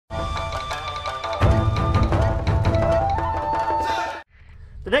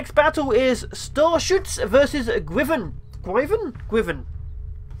The next battle is Starschulz versus Gwyvern. Gwyvern? Gwyvern.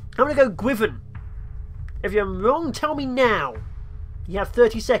 I'm going to go Gwyvern. If you're wrong, tell me now. You have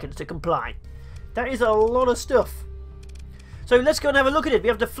 30 seconds to comply. That is a lot of stuff. So let's go and have a look at it. We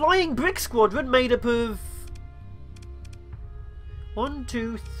have the Flying Brick Squadron made up of 1,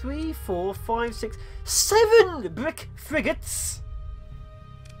 2, 3, 4, 5, 6, 7 brick frigates.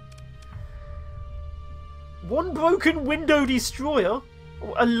 1 broken window destroyer.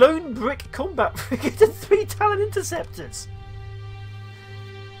 A lone brick combat frigate and 3 Talon interceptors.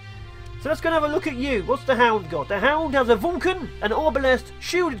 So let's go and have a look at you. What's the Hound got? The Hound has a Vulcan, an Arbalest,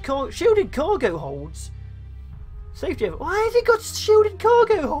 shielded cargo holds. Safety over. Why has it got shielded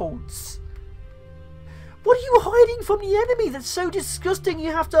cargo holds? What are you hiding from the enemy that's so disgusting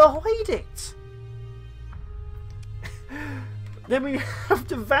you have to hide it? Then we have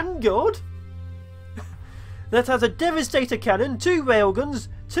the Vanguard. That has a Devastator cannon, 2 railguns,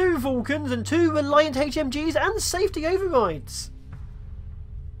 2 Vulcans and 2 Reliant HMGs and safety overrides.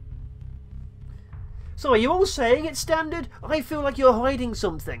 So are you all saying it's standard? I feel like you're hiding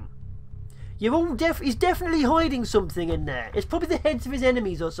something. You're all he's definitely hiding something in there. It's probably the heads of his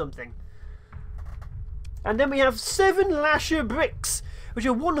enemies or something. And then we have 7 Lasher bricks, which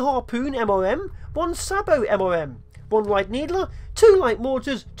are 1 Harpoon MRM, 1 Sabo MRM, 1 Light Needler, 2 Light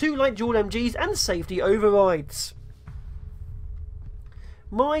Mortars, 2 Light Dual MGs and safety overrides.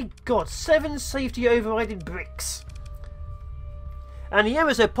 My god, 7 safety overrided bricks. And the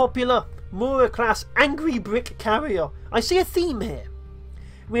ever so popular Mora class Angry Brick Carrier. I see a theme here.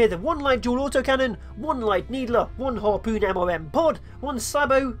 With 1 Light Dual Autocannon, 1 Light Needler, 1 Harpoon MRM pod, 1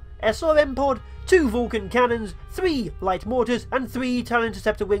 Sabo SRM pod, 2 Vulcan cannons, 3 light mortars and 3 Talon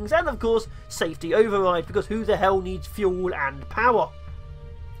interceptor wings and of course safety override, because who the hell needs fuel and power?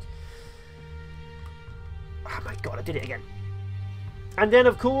 Oh my god, I did it again. And then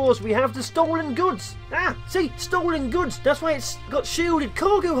of course we have the stolen goods. Ah, see, stolen goods. That's why it's got shielded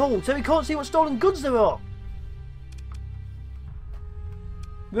cargo hold, so we can't see what stolen goods there are.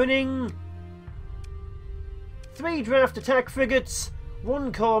 Running 3 draft attack frigates,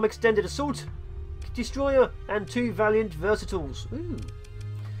 1 Calm extended assault destroyer and 2 Valiant Versatiles. Ooh.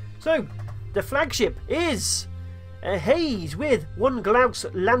 So the flagship is a Haze with 1 Glauc's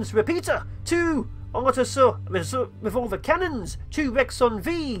Lance Repeater, 2 Artisur revolver cannons, 2 Rexon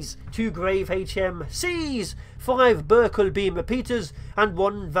Vs, 2 Grave HMCs, 5 Burkle beam repeaters and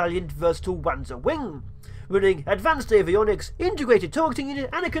 1 Valiant Versatile Wanzer wing, running advanced avionics, integrated targeting unit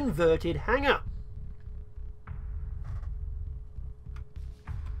and a converted hangar.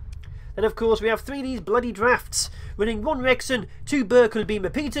 Then of course we have 3 of these bloody drafts, running 1 Rexon, 2 Burkle beam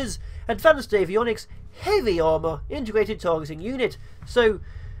repeaters, advanced avionics, heavy armour, integrated targeting unit. So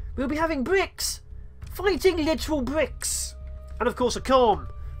we'll be having bricks, fighting literal bricks. And of course a Calm,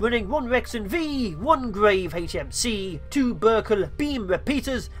 running 1 Rexon V, 1 Grave HMC, 2 Burkle beam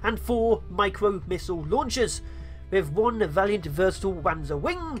repeaters and 4 micro missile launchers, with 1 Valiant Versatile Wanzer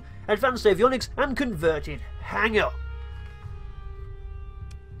wing, advanced avionics and converted hangar.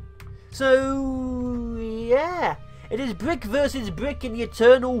 So yeah, it is brick versus brick in the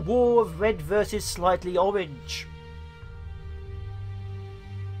eternal war of red versus slightly orange.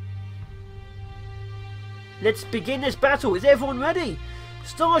 Let's begin this battle. Is everyone ready?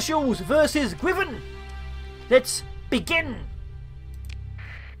 Starschulz versus Gwyvern. Let's begin.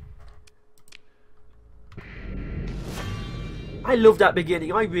 I love that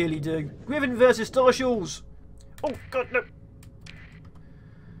beginning, I really do. Gwyvern versus Starschulz. Oh god, no.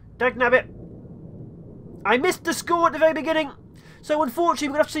 Dagnabbit. I missed the score at the very beginning. So unfortunately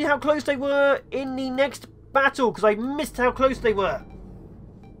we're going to have to see how close they were in the next battle, because I missed how close they were.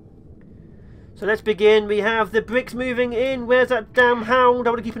 So let's begin. We have the bricks moving in. Where's that damn Hound? I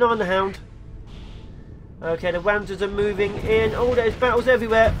want to keep an eye on the Hound. Okay, the Wanzers are moving in. Oh, there's battles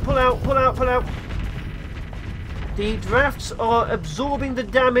everywhere. Pull out, pull out, pull out. The drafts are absorbing the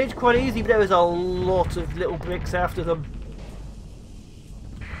damage quite easily, but there is a lot of little bricks after them.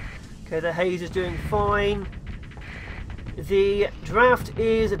 Okay, the Haze is doing fine. The draft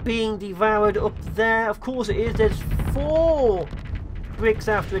is being devoured up there. Of course it is. There's 4 bricks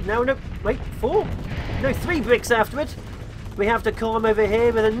after it now. No, wait, 4? No, 3 bricks after it. We have the Calm over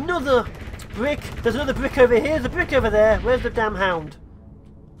here with another brick. There's another brick over here. There's a brick over there. Where's the damn Hound?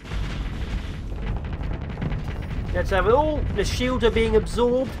 Let's have it all. The shields are being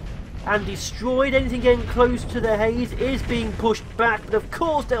absorbed and destroyed. Anything getting close to the Haze is being pushed back. But of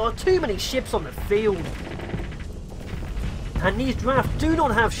course there are too many ships on the field. And these drafts do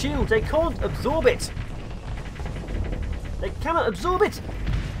not have shields. They can't absorb it. They cannot absorb it.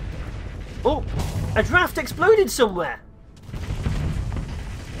 Oh, a draft exploded somewhere.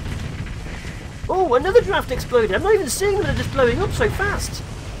 Oh, another draft exploded. I'm not even seeing them, they're just blowing up so fast.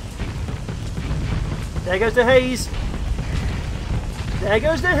 There goes the haze. There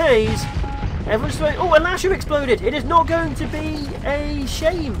goes the haze. Everyone's throwing... Oh, a lasher exploded. It is not going to be a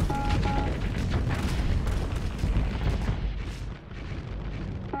shame.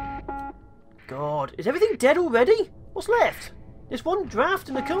 God, is everything dead already? What's left? There's one draft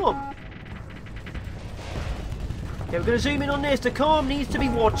and a calm. Okay, we're going to zoom in on this. The calm needs to be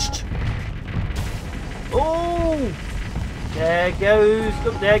watched. Oh! There goes...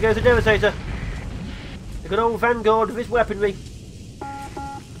 Look, there goes the Devastator. The good old vanguard of his weaponry.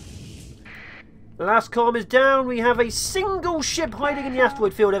 The last calm is down. We have a single ship hiding in the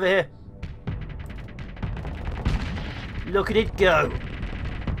asteroid field over here. Look at it go.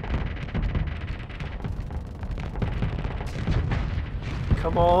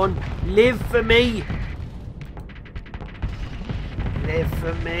 Come on, live for me. Live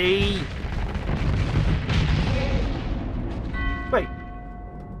for me. Wait.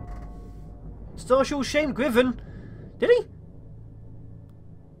 Starschulz shamed Gwyvern. Did he?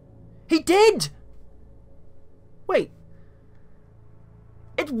 He did! Wait.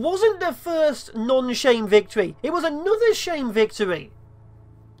 It wasn't the first non-shame victory. It was another shame victory.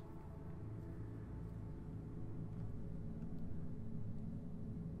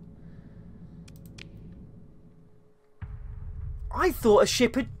 I thought a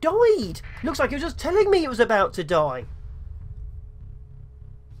ship had died. Looks like it was just telling me it was about to die.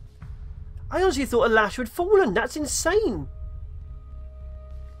 I honestly thought a lasher had fallen. That's insane.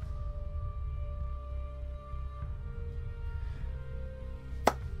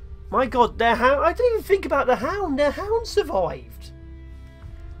 My God, their hound... I didn't even think about the hound. Their hound survived.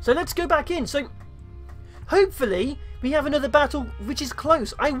 So let's go back in. So hopefully we have another battle which is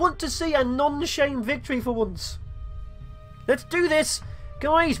close. I want to see a non-shame victory for once. Let's do this.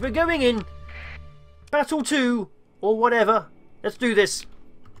 Guys, we're going in. Battle 2 or whatever. Let's do this.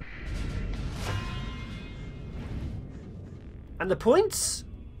 And the points?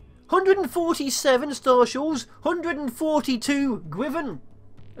 147 Starschulz, 142 Gwyvern.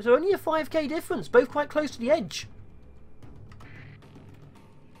 There's only a 5k difference, both quite close to the edge.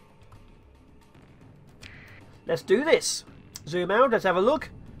 Let's do this. Zoom out, let's have a look.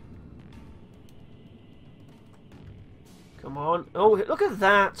 Come on. Oh, look at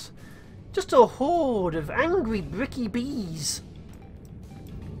that. Just a horde of angry bricky bees.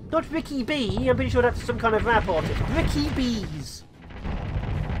 Not Ricky B, I'm pretty sure that's some kind of rap artist. Bricky bees.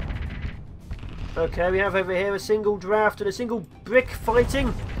 Okay, we have over here a single draft and a single brick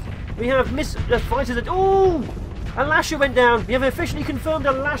fighting. We have fighters that... Oh! A lasher went down. We have officially confirmed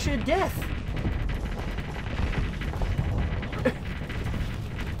a lasher death.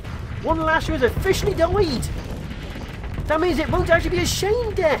 One lasher has officially died. That means it won't actually be a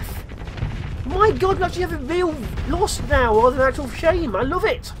shame death. My God, we actually have a real loss now rather than actual shame. I love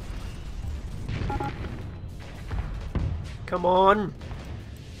it. Come on.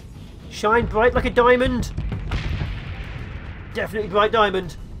 Shine bright like a diamond. Definitely bright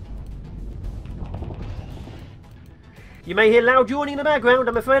diamond. You may hear loud yawning in the background.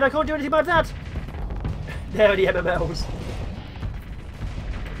 I'm afraid I can't do anything about that. There are the MMLs.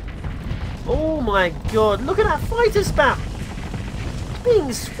 Oh my God, look at that fighter spam. It's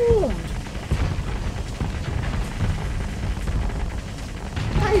being swarmed.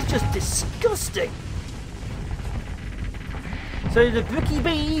 That is just disgusting. So the bricky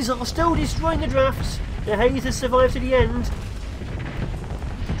bees are still destroying the drafts. The haze has survived to the end.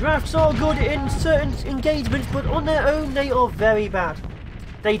 Drafts are good in certain engagements, but on their own they are very bad.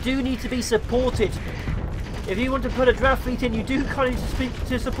 They do need to be supported. If you want to put a draft fleet in, you do kind of need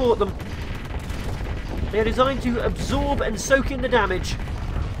to support them. They are designed to absorb and soak in the damage.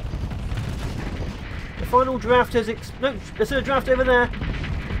 The final draft has... No, there's a draft over there.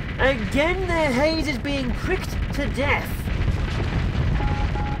 Again, their haze is being pricked to death.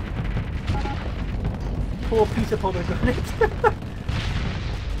 Poor Peter Pomegranate.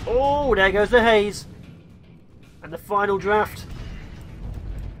 Oh, there goes the haze. And the final draft.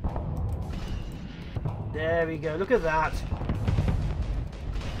 There we go. Look at that.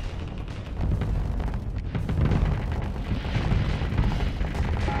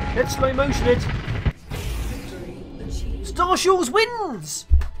 Let's slow motion it. Starschulz wins!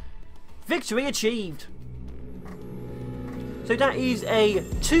 Victory achieved. So that is a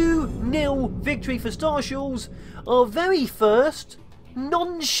 2-0 victory for Starschulz. Our very first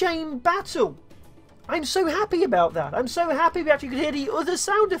non-shame battle. I'm so happy about that. I'm so happy we actually could hear the other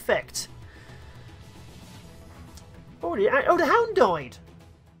sound effect. Oh, the hound died.